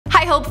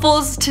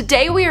hopefuls,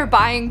 today we are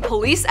buying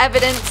police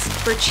evidence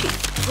for cheap.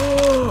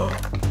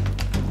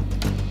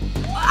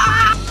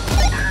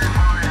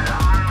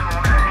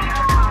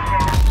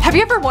 Have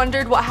you ever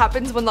wondered what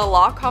happens when the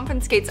law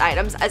confiscates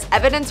items as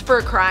evidence for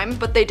a crime,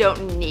 but they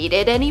don't need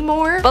it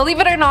anymore? Believe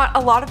it or not, a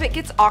lot of it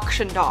gets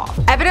auctioned off.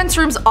 Evidence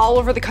rooms all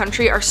over the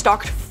country are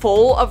stocked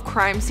full of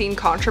crime scene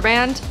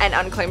contraband and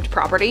unclaimed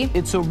property.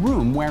 It's a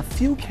room where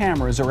few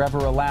cameras are ever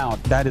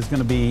allowed. That is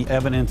going to be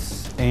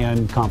evidence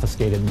and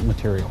confiscated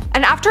material.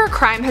 And after a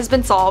crime has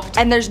been solved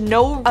and there's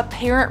no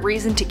apparent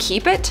reason to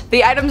keep it,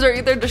 the items are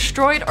either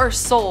destroyed or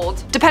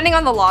sold, depending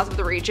on the laws of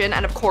the region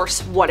and of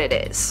course what it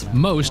is.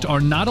 Most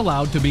are not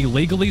allowed to be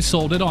legally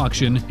sold at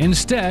auction.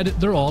 Instead,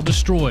 they're all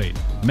destroyed.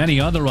 Many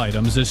other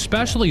items,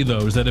 especially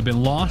those that have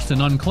been lost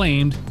and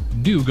unclaimed,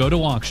 do go to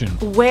auction.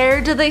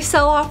 Where do they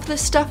sell off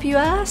this stuff, you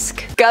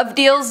ask?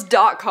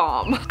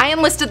 Govdeals.com. I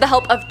enlisted the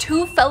help of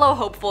two fellow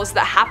hopefuls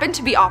that happen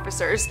to be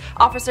officers,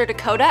 Officer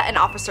Dakota and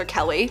Officer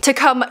Kelly, to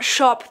come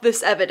shop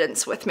this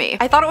evidence with me.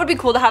 I thought it would be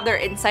cool to have their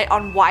insight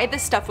on why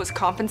this stuff was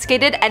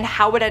confiscated and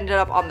how it ended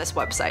up on this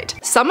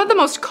website. Some of the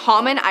most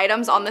common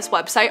items on this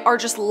website are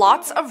just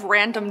lots of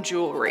random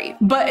jewelry,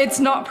 but it's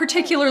not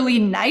particularly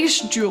nice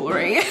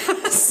jewelry.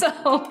 So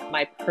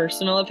my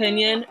personal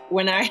opinion,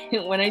 when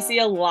I see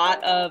a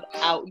lot of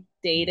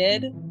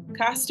outdated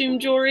costume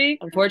jewelry,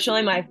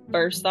 unfortunately my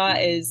first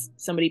thought is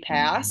somebody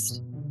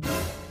passed,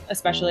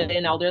 especially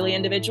an elderly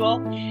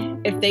individual.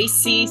 If they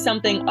see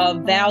something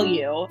of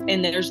value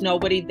and there's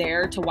nobody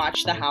there to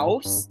watch the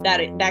house, that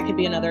could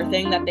be another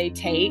thing that they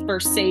take for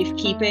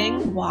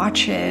safekeeping.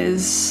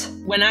 Watches.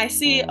 When I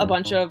see a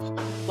bunch of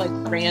like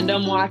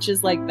random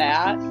watches like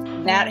that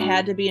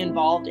had to be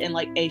involved in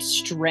like a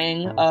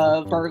string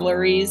of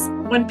burglaries.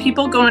 When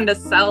people go into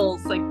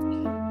cells, like,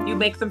 you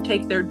make them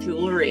take their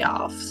jewelry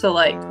off. So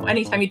like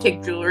anytime you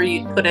take jewelry,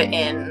 you put it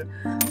in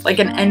like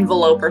an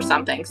envelope or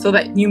something so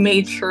that you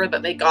made sure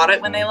that they got it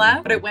when they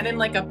left. But it went in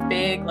like a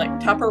big like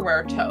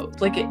Tupperware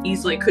tote. Like it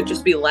easily could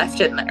just be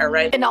left in there,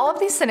 right? In all of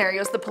these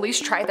scenarios, the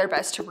police try their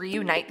best to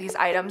reunite these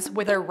items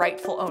with their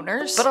rightful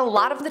owners, but a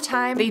lot of the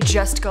time they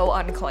just go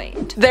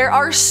unclaimed. There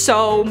are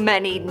so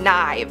many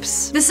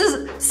knives. This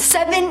is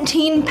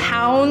 17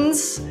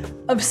 pounds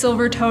of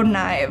silver-toned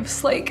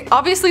knives. Like,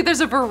 obviously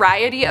there's a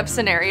variety of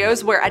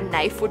scenarios where a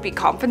knife would be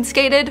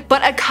confiscated,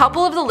 but a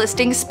couple of the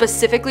listings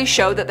specifically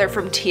show that they're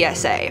from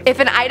TSA. If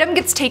an item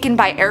gets taken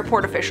by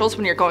airport officials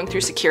when you're going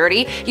through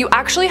security, you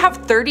actually have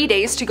 30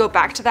 days to go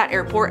back to that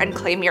airport and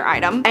claim your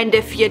item. And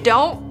if you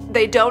don't,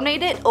 they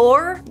donate it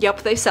or,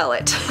 yep, they sell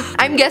it.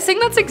 I'm guessing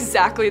that's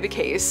exactly the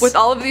case with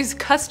all of these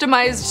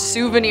customized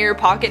souvenir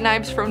pocket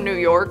knives from New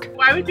York.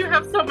 Why would you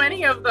have so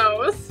many of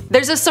those?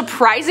 There's a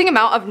surprising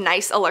amount of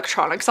nice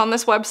electronics on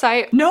this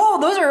website.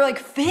 No, those are like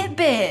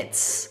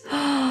Fitbits.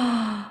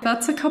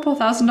 That's a couple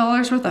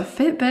 $1,000s worth of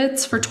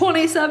Fitbits for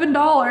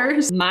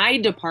 $27. My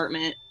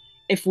department,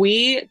 if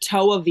we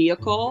tow a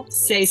vehicle,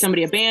 say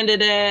somebody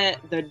abandoned it,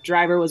 the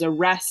driver was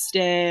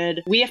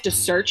arrested, we have to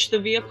search the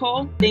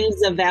vehicle.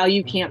 Things of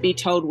value can't be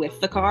towed with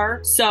the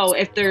car. So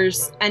if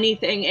there's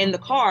anything in the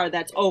car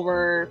that's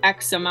over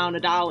X amount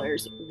of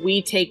dollars,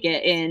 we take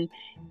it in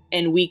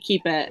and we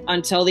keep it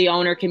until the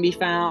owner can be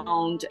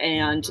found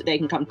and they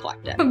can come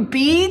collect it.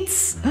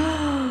 Beats?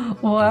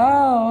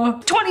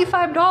 Wow.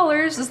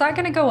 $25, is that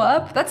gonna go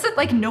up? That's it,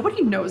 like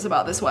nobody knows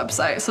about this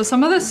website. So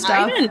some of this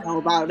stuff— I didn't know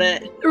about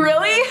it.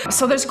 Really?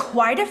 So there's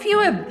quite a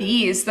few of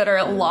these that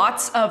are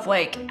lots of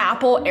like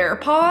Apple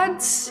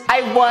AirPods.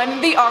 I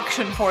won the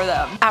auction for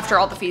them. After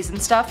all the fees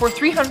and stuff, were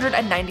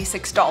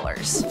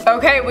 $396.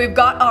 Okay, we've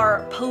got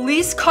our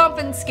police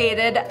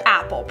confiscated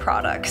Apple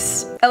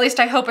products. At least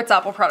I hope it's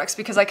Apple products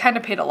because I kind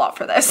of paid a lot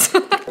for this.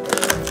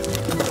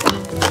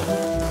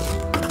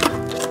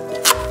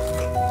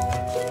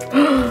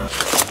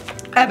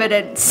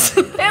 Evidence.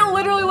 It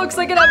literally looks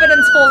like an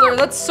evidence folder.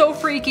 That's so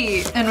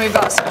freaky. And we've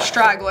got some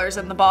stragglers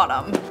in the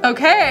bottom.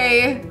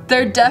 Okay,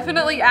 they're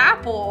definitely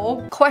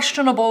Apple.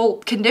 Questionable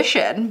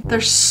condition. They're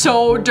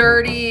so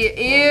dirty.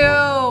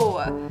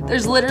 Ew.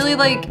 There's literally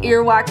like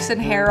earwax and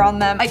hair on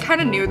them. I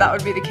kind of knew that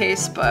would be the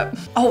case, but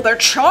oh, they're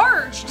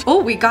charged.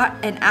 Oh, we got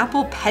an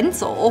Apple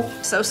Pencil.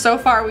 So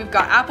far we've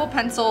got Apple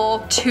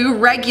Pencil, 2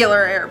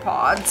 regular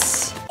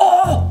AirPods.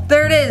 Oh,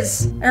 there it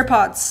is.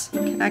 AirPods.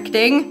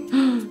 Connecting.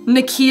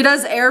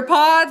 Nikita's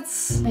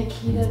AirPods.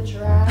 Nikita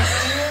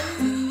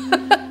Dragon.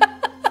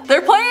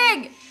 They're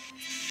playing.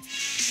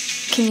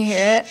 Can you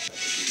hear it?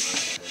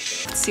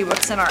 Let's see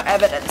what's in our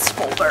evidence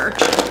folder.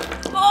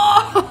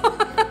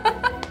 Oh.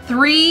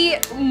 3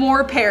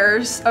 more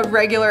pairs of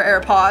regular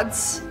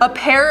AirPods. A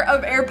pair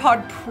of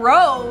AirPod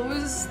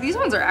Pros. These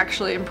ones are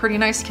actually in pretty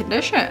nice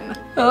condition.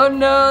 Oh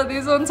no,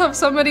 these ones have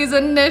somebody's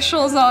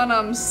initials on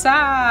them.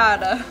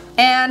 Sad.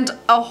 And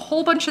a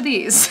whole bunch of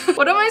these.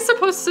 What am I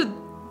supposed to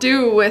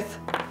do with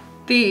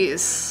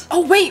these?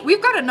 Oh wait,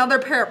 we've got another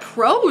pair of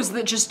Pros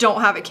that just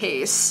don't have a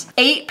case.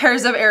 8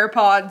 pairs of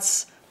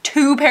AirPods,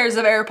 2 pairs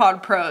of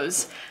AirPod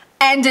Pros,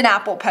 and an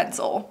Apple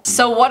Pencil.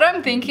 So what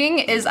I'm thinking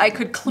is I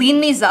could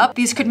clean these up.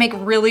 These could make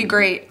really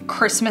great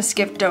Christmas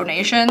gift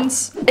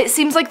donations. It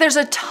seems like there's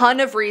a ton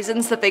of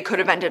reasons that they could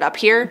have ended up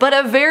here, but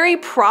a very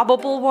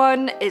probable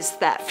one is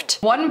theft.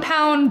 1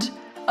 pound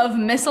of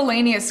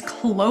miscellaneous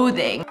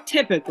clothing.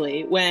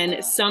 Typically,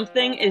 when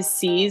something is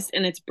seized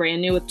and it's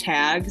brand new with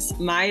tags,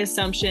 my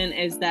assumption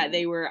is that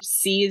they were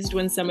seized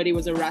when somebody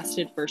was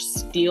arrested for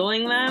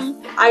stealing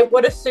them. I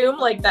would assume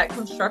like that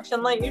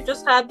construction light you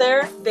just had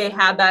there, they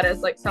had that as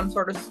like some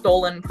sort of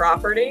stolen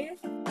property.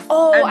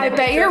 Oh, And I then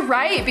bet it you're just-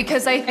 right,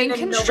 because I think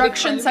then nobody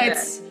construction claimed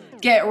sites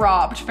get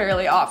robbed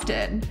fairly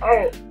often.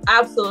 Oh,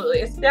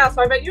 absolutely. Yeah,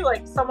 so I bet you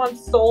like someone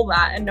stole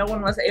that and no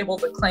one was able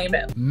to claim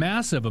it.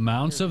 Massive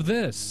amounts of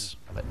this.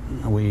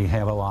 We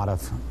have a lot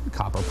of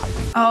copper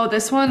piping. Oh,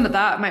 this one,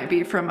 that might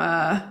be from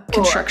a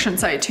construction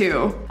site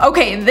too.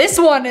 Okay, this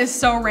one is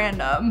so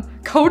random.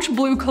 Coach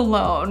Blue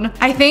Cologne.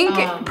 I think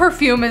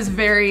perfume is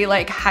very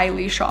like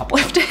highly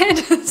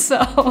shoplifted,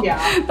 so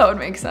Yeah. that would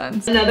make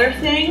sense. Another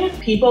thing,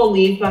 people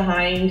leave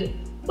behind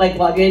like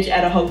luggage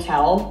at a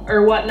hotel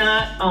or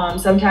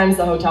whatnot. Sometimes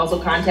the hotels will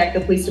contact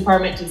the police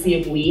department to see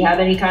if we have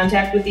any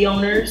contact with the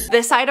owners.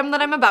 This item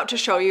that I'm about to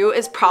show you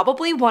is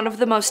probably one of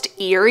the most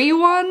eerie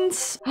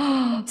ones.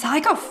 Is that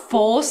like a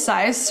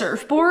full-size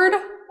surfboard?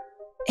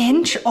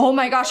 Oh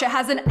my gosh, it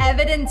has an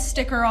evidence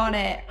sticker on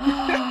it.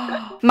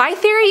 My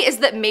theory is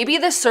that maybe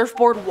the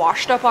surfboard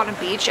washed up on a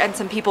beach and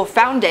some people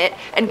found it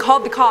and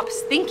called the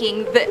cops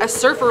thinking that a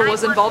surfer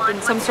was involved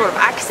in some sort of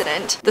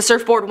accident. The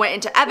surfboard went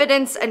into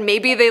evidence and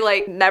maybe they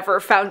like never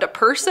found a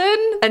person,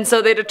 and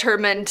so they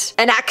determined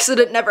an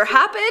accident never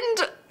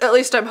happened. At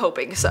least I'm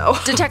hoping so.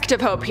 Detective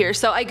Hope here.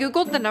 So I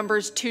googled the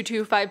numbers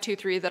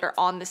 22523 that are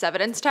on this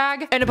evidence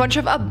tag, and a bunch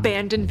of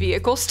abandoned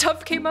vehicle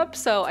stuff came up,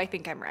 so I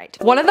think I'm right.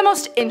 One of the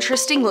most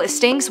interesting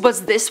listings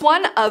was this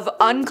one of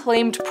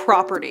unclaimed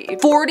property.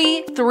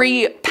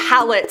 43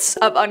 pallets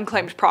of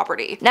unclaimed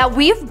property. Now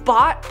we've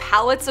bought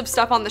pallets of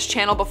stuff on this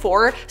channel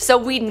before, so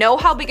we know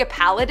how big a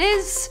pallet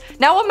is.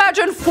 Now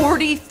imagine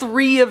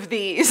 43 of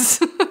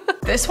these.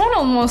 This one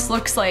almost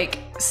looks like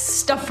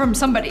stuff from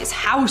somebody's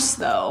house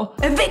though.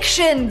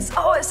 Evictions!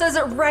 Oh, it says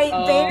it right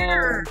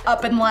there.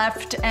 Up and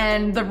left,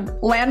 and the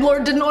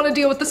landlord didn't want to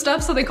deal with the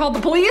stuff, so they called the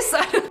police.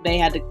 They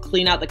had to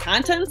clean out the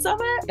contents of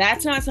it.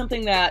 That's not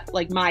something that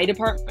like my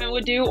department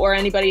would do, or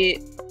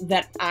anybody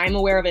that I'm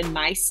aware of in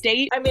my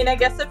state. I mean, I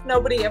guess if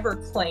nobody ever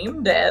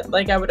claimed it,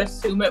 like I would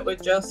assume it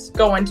would just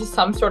go into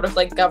some sort of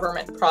like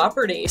government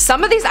property.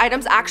 Some of these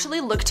items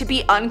actually look to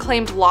be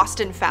unclaimed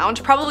lost and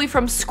found, probably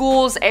from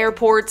schools,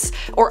 airports,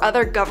 or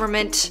other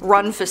government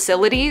run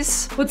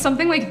facilities. Would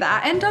something like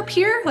that end up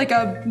here? Like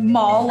a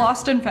mall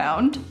lost and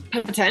found?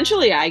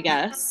 Potentially, I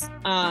guess.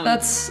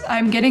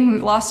 I'm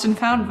getting lost and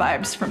found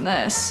vibes from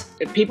this.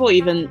 People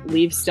even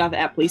leave stuff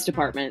at police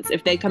departments.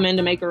 If they come in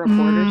to make a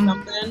report or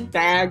something,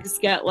 bags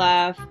get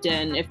left,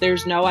 and if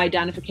there's no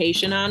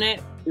identification on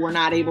it, we're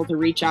not able to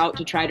reach out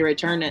to try to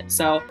return it.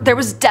 So there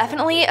was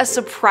definitely a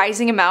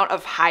surprising amount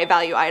of high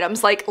value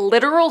items, like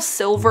literal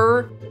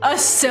silver. A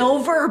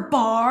silver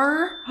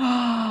bar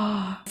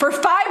for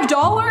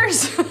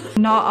 $5?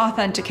 Not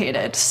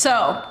authenticated.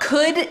 So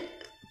could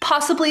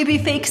possibly be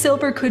fake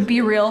silver, could be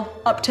real,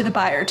 up to the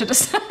buyer to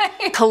decide.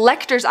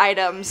 Collector's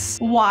items.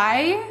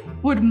 Why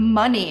would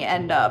money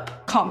end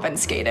up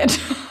confiscated?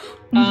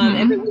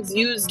 if it was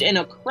used in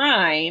a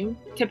crime,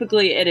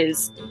 typically it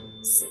is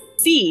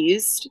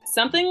seized.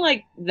 Something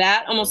like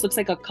that almost looks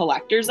like a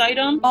collector's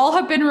item. All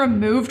have been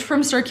removed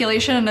from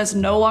circulation and is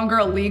no longer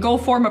a legal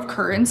form of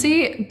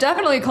currency.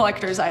 Definitely a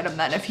collector's item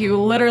then, if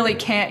you literally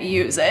can't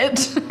use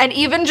it. And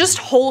even just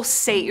whole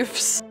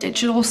safes.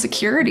 Digital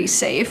security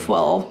safe,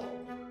 well,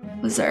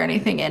 was there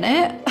anything in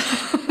it?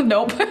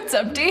 Nope, it's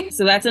empty.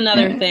 So that's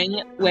another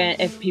thing. When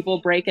if people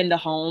break into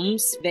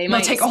homes, they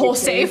might take a whole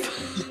safe.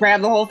 Just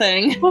grab the whole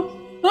thing.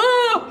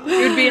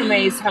 You'd be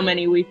amazed how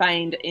many we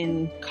find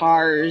in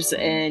cars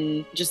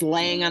and just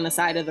laying on the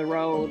side of the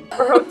road.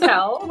 Or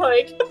hotel,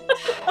 like.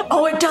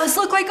 Oh, it does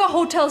look like a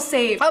hotel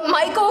safe. A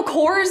Michael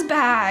Kors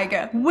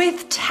bag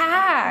with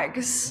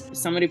tags.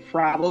 Somebody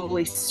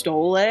probably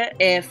stole it.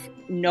 If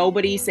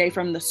nobody, say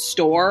from the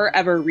store,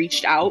 ever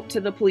reached out to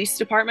the police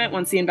department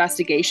once the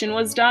investigation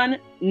was done,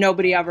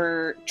 nobody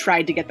ever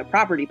tried to get the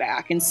property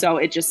back. And so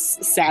it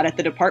just sat at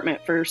the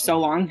department for so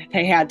long that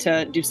they had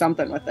to do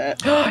something with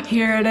it.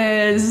 Here it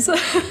is.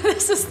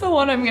 This is the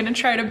one I'm gonna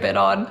try to bid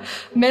on.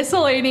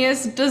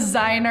 Miscellaneous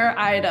designer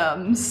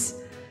items.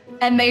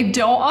 And they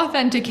don't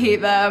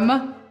authenticate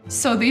them.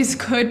 So these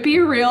could be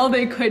real,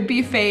 they could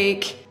be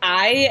fake.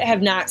 I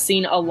have not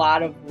seen a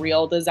lot of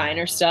real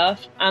designer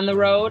stuff on the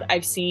road.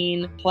 I've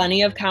seen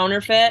plenty of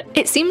counterfeit.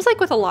 It seems like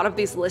with a lot of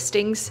these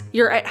listings,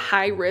 you're at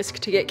high risk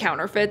to get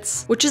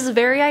counterfeits, which is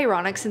very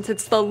ironic since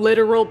it's the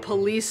literal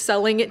police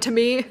selling it to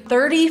me.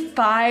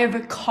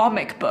 35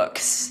 comic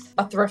books.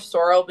 A thrift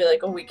store will be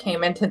like, oh, we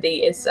came into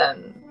these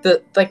and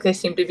like they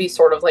seem to be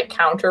sort of like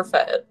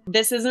counterfeit.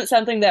 This isn't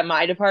something that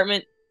my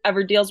department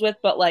ever deals with,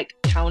 but like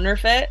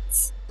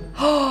counterfeits.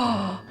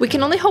 We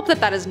can only hope that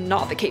that is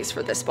not the case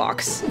for this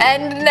box.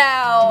 And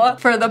now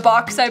for the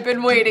box I've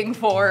been waiting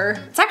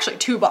for. It's actually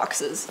 2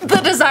 boxes. The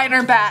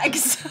designer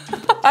bags.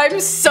 I'm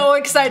so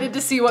excited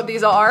to see what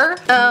these are.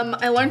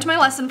 I learned my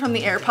lesson from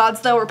the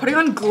AirPods though. We're putting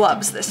on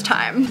gloves this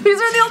time. These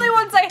are the only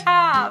ones I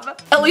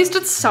have. At least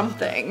it's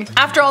something.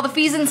 After all the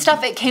fees and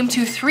stuff, it came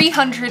to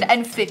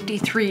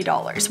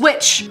 $353,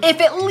 which, if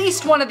at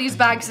least one of these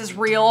bags is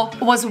real,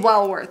 was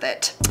well worth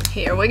it.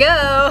 Here we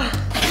go.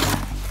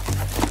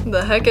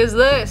 The heck is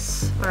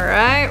this? All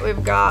right,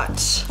 we've got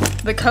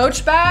the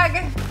Coach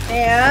bag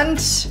and,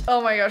 oh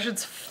my gosh,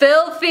 it's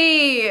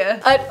filthy.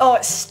 Oh,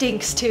 it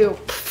stinks too.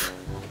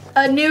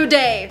 A New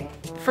Day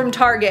from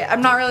Target.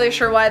 I'm not really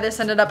sure why this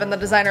ended up in the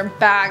designer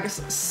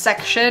bags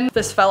section.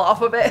 This fell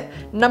off of it.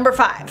 Number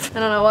 5. I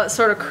don't know what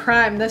sort of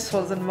crime this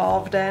was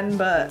involved in,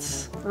 but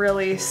it's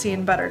really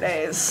seen better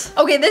days.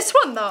 Okay, this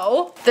one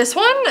though, this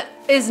one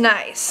is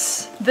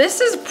nice.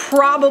 This is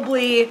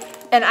probably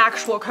an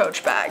actual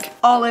Coach bag.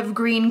 Olive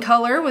green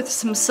color with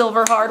some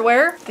silver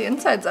hardware. The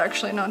inside's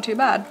actually not too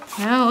bad.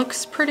 Yeah, it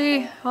looks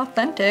pretty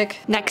authentic.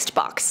 Next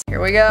box.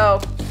 Here we go.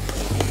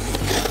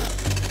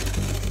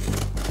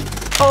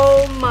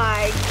 Oh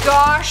my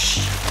gosh.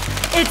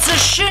 It's a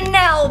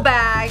Chanel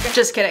bag.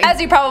 Just kidding. As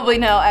you probably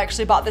know, I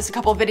actually bought this a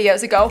couple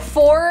videos ago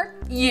for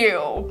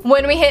you.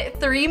 When we hit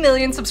 3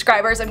 million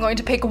subscribers, I'm going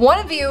to pick one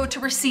of you to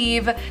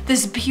receive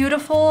this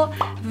beautiful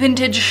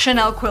vintage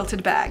Chanel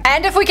quilted bag.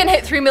 And if we can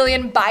hit 3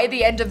 million by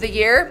the end of the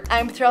year,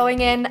 I'm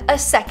throwing in a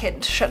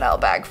second Chanel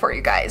bag for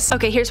you guys.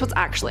 Okay, here's what's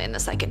actually in the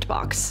second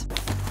box.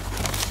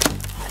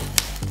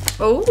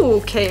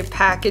 Okay,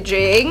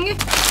 packaging.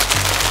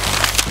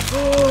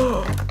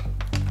 Oh.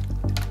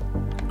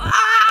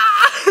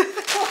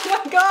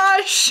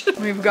 Gosh.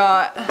 We've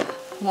got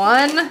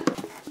one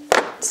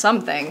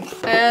something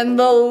and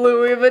the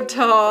Louis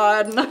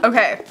Vuitton.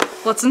 Okay,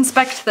 let's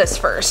inspect this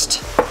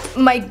first.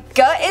 My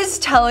gut is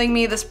telling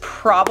me this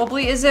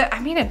probably isn't. I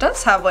mean, it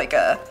does have like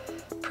a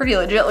pretty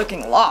legit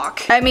looking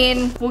lock. I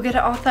mean, we'll get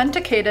it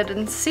authenticated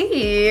and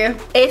see.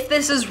 If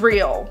this is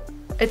real,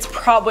 it's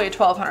probably a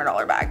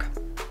 $1,200 bag.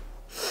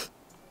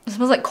 It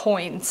smells like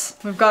coins.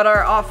 We've got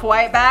our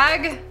off-white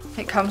bag.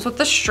 It comes with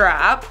the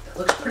strap. It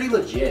looks pretty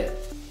legit.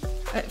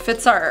 It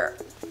fits our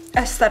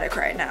aesthetic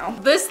right now.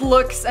 This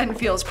looks and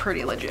feels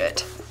pretty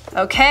legit.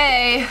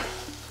 Okay.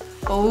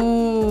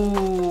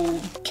 Oh,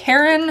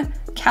 Karen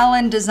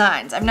Callan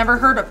Designs. I've never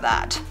heard of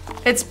that.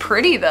 It's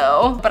pretty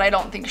though, but I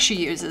don't think she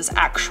uses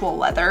actual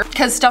leather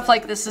because stuff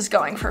like this is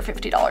going for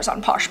 $50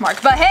 on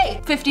Poshmark. But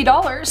hey,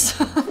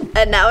 $50.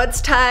 And now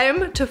it's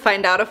time to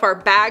find out if our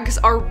bags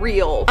are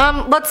real.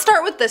 Let's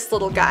start with this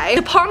little guy.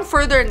 Upon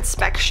further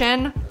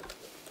inspection,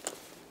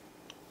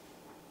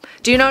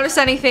 do you notice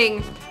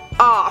anything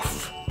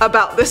off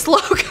about this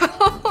logo?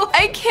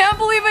 I can't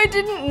believe I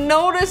didn't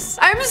notice.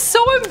 I'm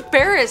so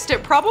embarrassed.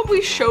 It probably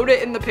showed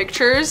it in the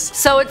pictures.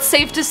 So it's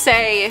safe to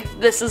say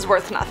this is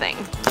worth nothing.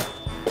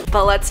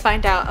 But let's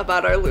find out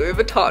about our Louis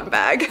Vuitton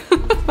bag.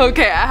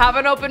 Okay, I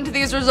haven't opened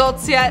these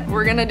results yet.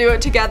 We're gonna do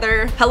it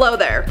together. Hello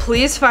there.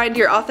 Please find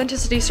your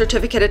authenticity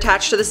certificate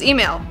attached to this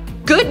email.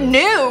 Good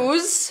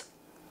news!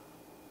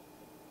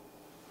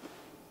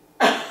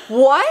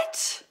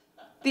 What?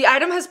 The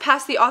item has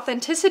passed the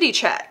authenticity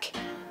check.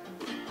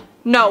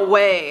 No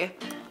way.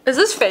 Is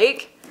this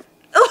fake?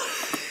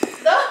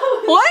 No.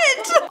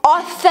 What?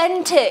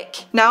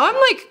 Authentic. Now I'm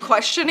like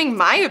questioning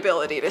my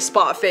ability to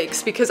spot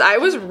fakes because I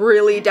was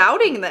really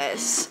doubting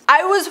this.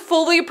 I was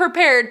fully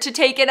prepared to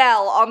take an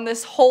L on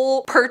this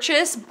whole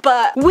purchase,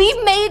 but we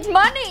made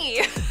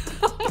money.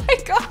 Oh my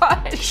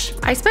gosh.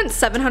 I spent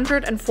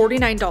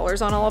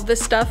 $749 on all of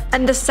this stuff,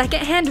 and the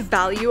secondhand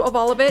value of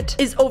all of it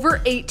is over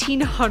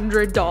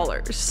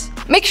 $1,800.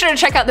 Make sure to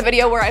check out the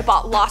video where I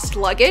bought lost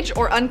luggage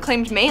or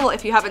unclaimed mail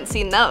if you haven't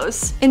seen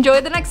those.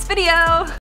 Enjoy the next video.